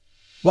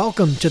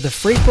Welcome to the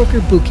Freight Broker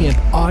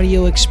Bootcamp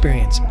audio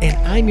experience, and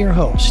I'm your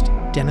host,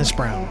 Dennis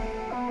Brown.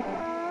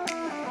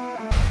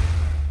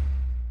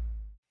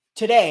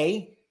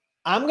 Today,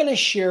 I'm going to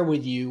share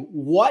with you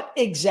what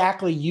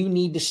exactly you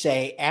need to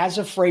say as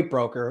a freight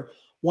broker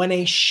when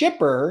a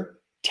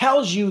shipper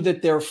tells you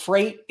that their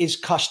freight is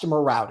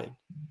customer routed.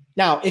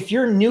 Now, if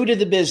you're new to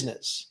the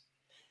business,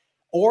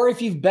 or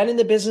if you've been in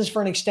the business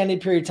for an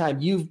extended period of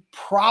time, you've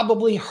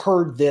probably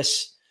heard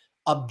this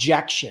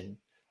objection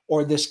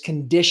or this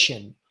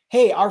condition.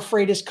 Hey, our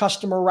freight is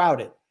customer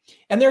routed.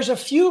 And there's a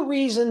few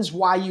reasons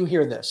why you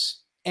hear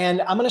this. And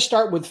I'm going to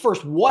start with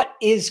first, what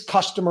is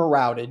customer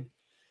routed?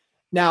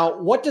 Now,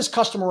 what does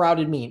customer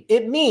routed mean?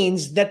 It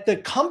means that the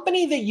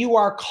company that you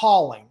are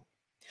calling,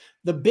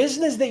 the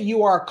business that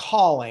you are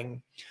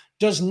calling,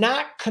 does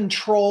not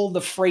control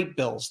the freight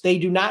bills. They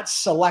do not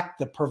select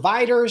the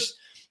providers.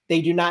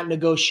 They do not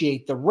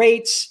negotiate the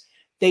rates.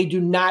 They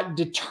do not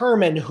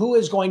determine who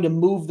is going to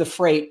move the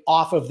freight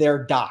off of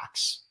their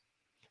docks.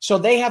 So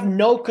they have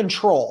no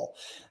control.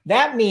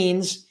 That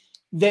means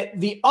that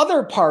the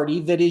other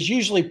party that is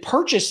usually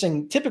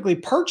typically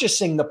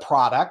purchasing the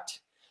product,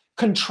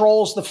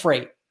 controls the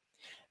freight.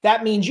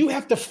 That means you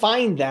have to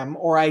find them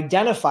or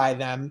identify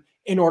them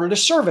in order to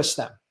service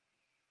them.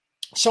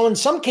 So in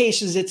some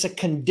cases, it's a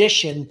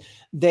condition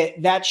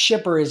that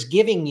shipper is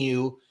giving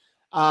you,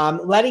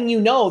 letting you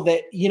know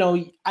that,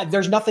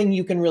 there's nothing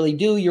you can really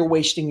do. You're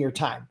wasting your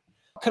time.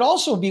 It could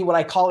also be what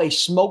I call a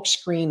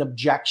smokescreen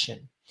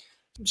objection.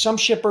 Some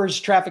shippers,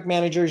 traffic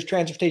managers,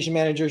 transportation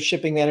managers,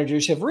 shipping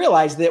managers have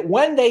realized that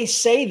when they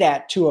say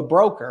that to a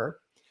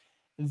broker,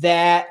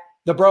 that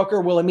the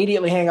broker will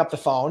immediately hang up the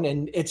phone,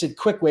 and it's a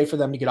quick way for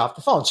them to get off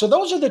the phone. So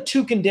those are the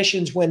two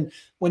conditions when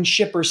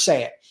shippers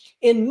say it.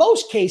 In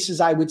most cases,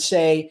 I would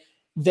say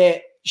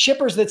that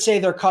shippers that say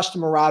they're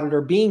customer routed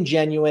are being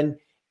genuine,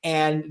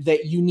 and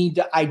that you need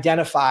to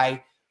identify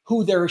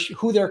who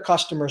their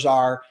customers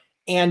are,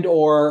 and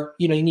or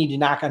you need to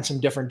knock on some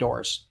different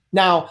doors.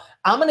 Now,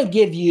 I'm going to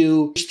give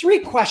you three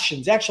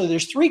questions. Actually,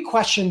 there's three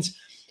questions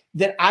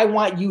that I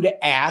want you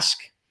to ask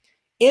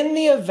in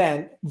the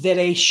event that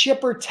a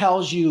shipper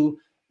tells you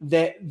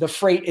that the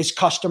freight is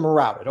customer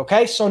routed.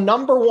 Okay. So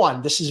number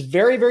one, this is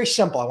very, very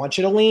simple. I want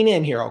you to lean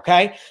in here.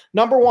 Okay.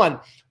 Number one,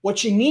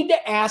 what you need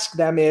to ask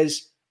them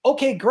is,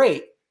 okay,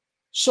 great.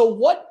 So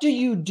what do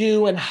you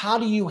do and how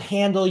do you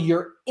handle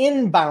your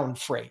inbound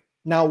freight?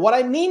 Now, what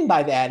I mean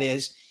by that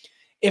is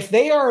if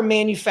they are a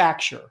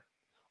manufacturer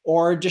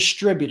or a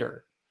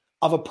distributor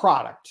of a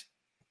product,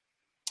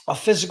 a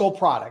physical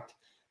product,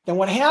 then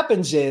what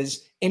happens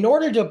is in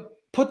order to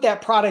put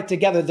that product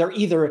together,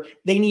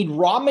 they need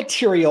raw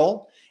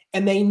material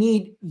and they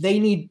need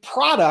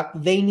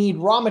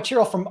raw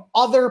material from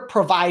other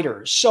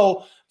providers.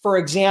 So for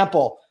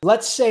example,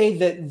 let's say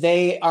that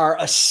they are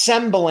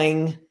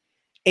assembling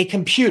a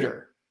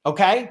computer,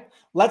 okay?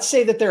 Let's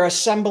say that they're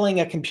assembling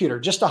a computer,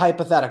 just a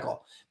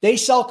hypothetical. They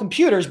sell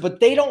computers, but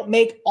they don't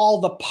make all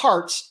the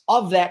parts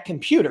of that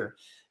computer.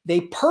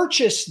 They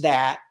purchase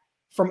that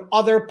from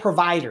other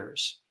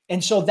providers.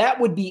 And so that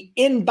would be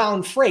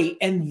inbound freight,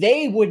 and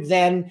they would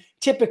then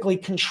typically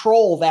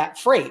control that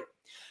freight.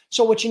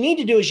 So what you need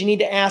to do is you need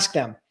to ask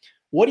them,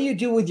 what do you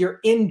do with your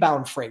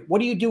inbound freight?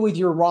 What do you do with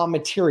your raw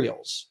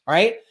materials? All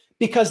right?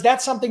 Because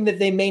that's something that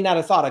they may not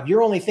have thought of. They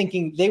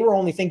were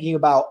only thinking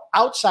about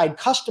outside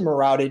customer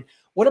routed.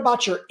 What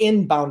about your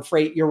inbound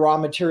freight, your raw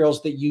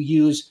materials that you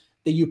use,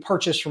 that you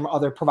purchase from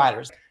other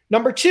providers?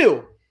 Number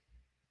two,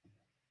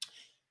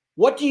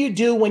 what do you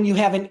do when you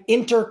have an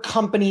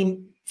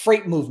intercompany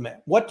freight movement?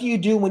 What do you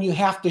do when you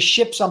have to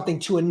ship something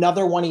to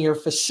another one of your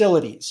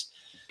facilities?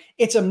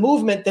 It's a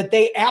movement that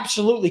they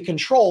absolutely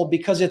control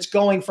because it's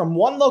going from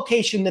one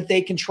location that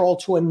they control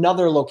to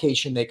another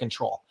location they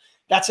control.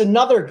 That's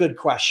another good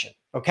question,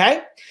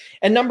 okay?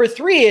 And number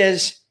three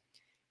is,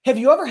 have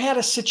you ever had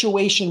a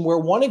situation where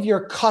one of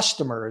your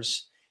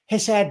customers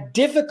has had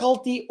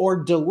difficulty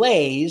or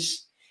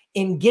delays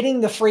in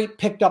getting the freight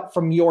picked up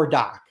from your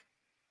dock?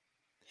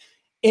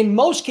 In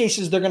most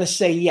cases, they're going to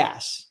say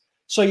yes.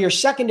 So your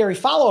secondary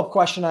follow-up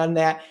question on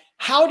that,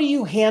 how do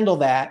you handle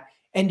that?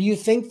 And do you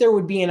think there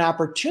would be an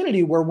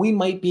opportunity where we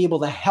might be able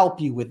to help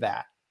you with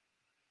that?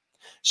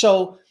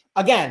 So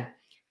again,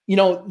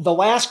 the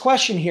last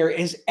question here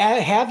is,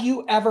 have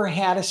you ever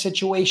had a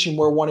situation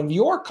where one of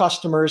your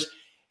customers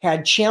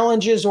had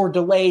challenges or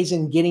delays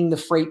in getting the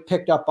freight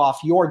picked up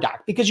off your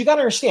dock? Because you got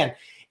to understand,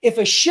 if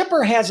a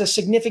shipper has a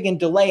significant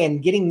delay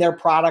in getting their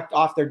product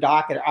off their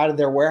dock and out of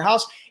their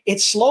warehouse, it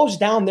slows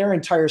down their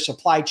entire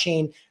supply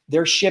chain,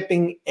 their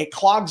shipping, it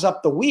clogs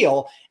up the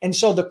wheel. And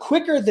so the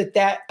quicker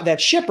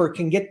that shipper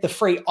can get the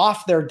freight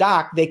off their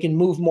dock, they can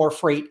move more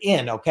freight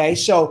in, okay?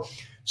 So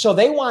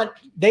they want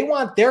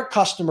their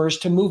customers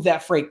to move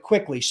that freight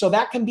quickly. So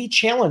that can be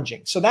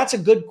challenging. So that's a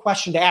good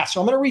question to ask.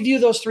 So I'm going to review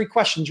those three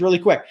questions really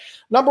quick.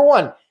 Number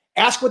one,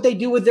 ask what they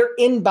do with their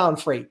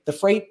inbound freight,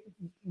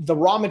 the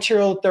raw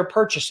material that they're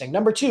purchasing.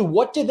 Number two,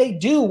 what do they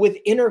do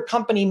with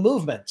intercompany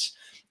movements?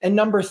 And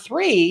number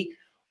three,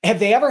 Have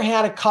they ever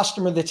had a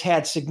customer that's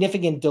had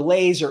significant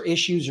delays or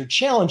issues or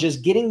challenges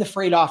getting the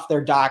freight off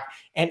their dock?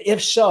 And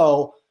if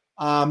so,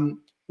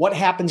 what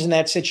happens in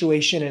that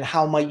situation and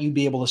how might you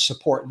be able to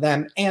support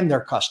them and their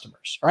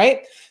customers,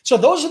 right? So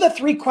those are the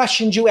 3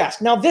 questions you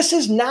ask. Now, this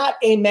is not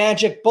a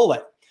magic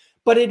bullet,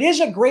 but it is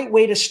a great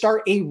way to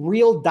start a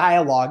real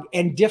dialogue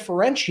and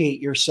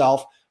differentiate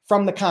yourself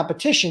from the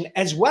competition,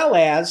 as well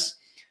as,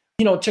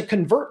 to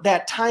convert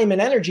that time and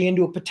energy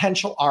into a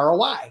potential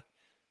ROI.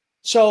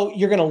 So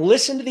you're going to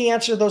listen to the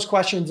answer to those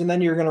questions, and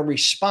then you're going to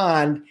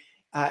respond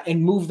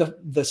and move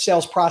the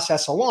sales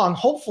process along,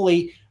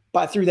 hopefully,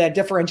 but through that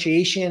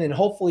differentiation, and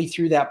hopefully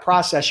through that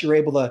process, you're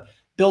able to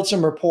build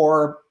some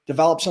rapport,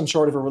 develop some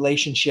sort of a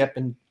relationship,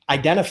 and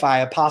identify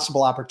a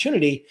possible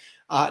opportunity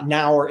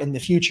now or in the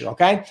future,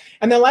 okay?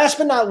 And then last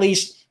but not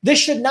least, this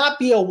should not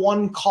be a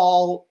one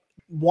call,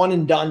 one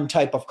and done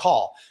type of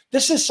call.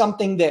 This is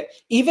something that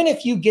even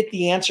if you get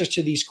the answers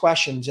to these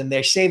questions and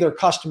they say they're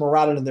customer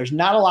routed and there's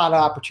not a lot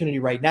of opportunity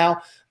right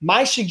now,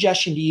 my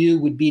suggestion to you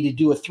would be to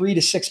do a 3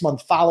 to 6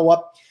 month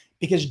follow-up,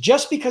 because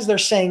just because they're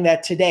saying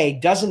that today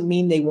doesn't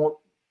mean they won't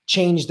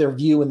change their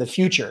view in the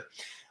future.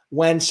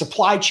 When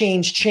supply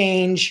chains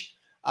change,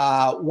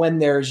 when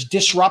there's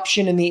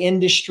disruption in the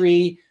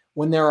industry,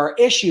 when there are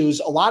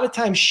issues, a lot of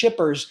times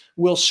shippers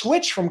will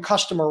switch from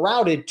customer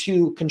routed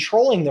to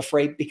controlling the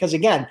freight, because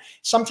again,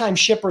 sometimes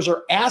shippers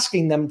are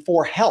asking them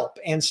for help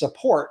and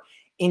support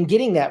in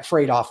getting that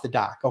freight off the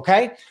dock.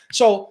 Okay.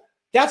 So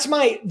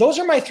those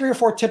are my 3 or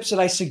 4 tips that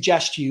I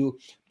suggest to you.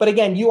 But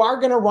again, you are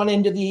going to run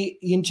into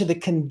the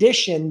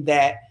condition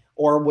that,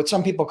 or what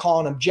some people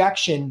call an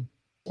objection,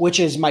 which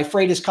is my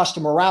freight is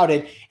customer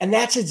routed. And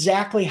that's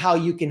exactly how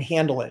you can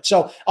handle it.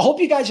 So I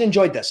hope you guys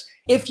enjoyed this.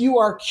 If you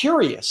are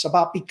curious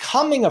about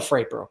becoming a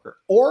freight broker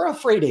or a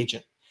freight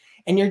agent,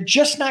 and you're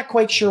just not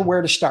quite sure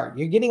where to start,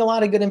 you're getting a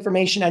lot of good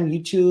information on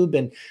YouTube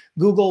and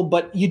Google,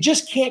 but you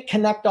just can't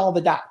connect all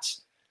the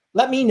dots,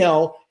 let me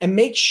know, and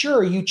make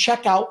sure you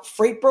check out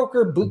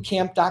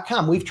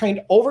freightbrokerbootcamp.com. We've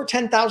trained over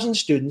 10,000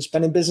 students,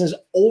 been in business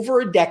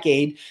over a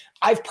decade.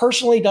 I've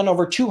personally done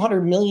over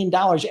 $200 million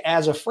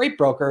as a freight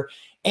broker,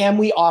 and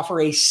we offer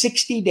a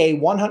 60-day,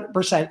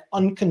 100%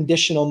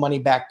 unconditional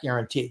money-back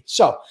guarantee.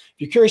 So if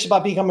you're curious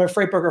about becoming a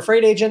freight broker,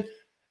 freight agent,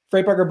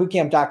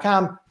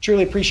 freightbrokerbootcamp.com.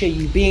 Truly appreciate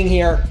you being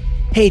here.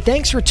 Hey,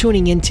 thanks for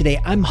tuning in today.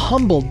 I'm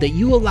humbled that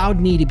you allowed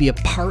me to be a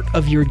part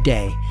of your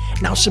day.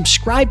 Now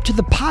subscribe to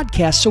the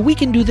podcast so we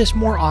can do this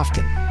more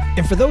often.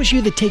 And for those of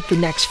you that take the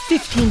next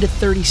 15 to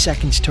 30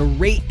 seconds to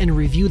rate and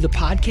review the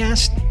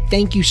podcast,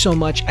 thank you so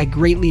much. I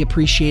greatly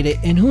appreciate it.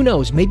 And who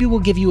knows, maybe we'll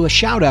give you a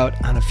shout out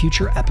on a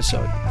future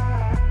episode.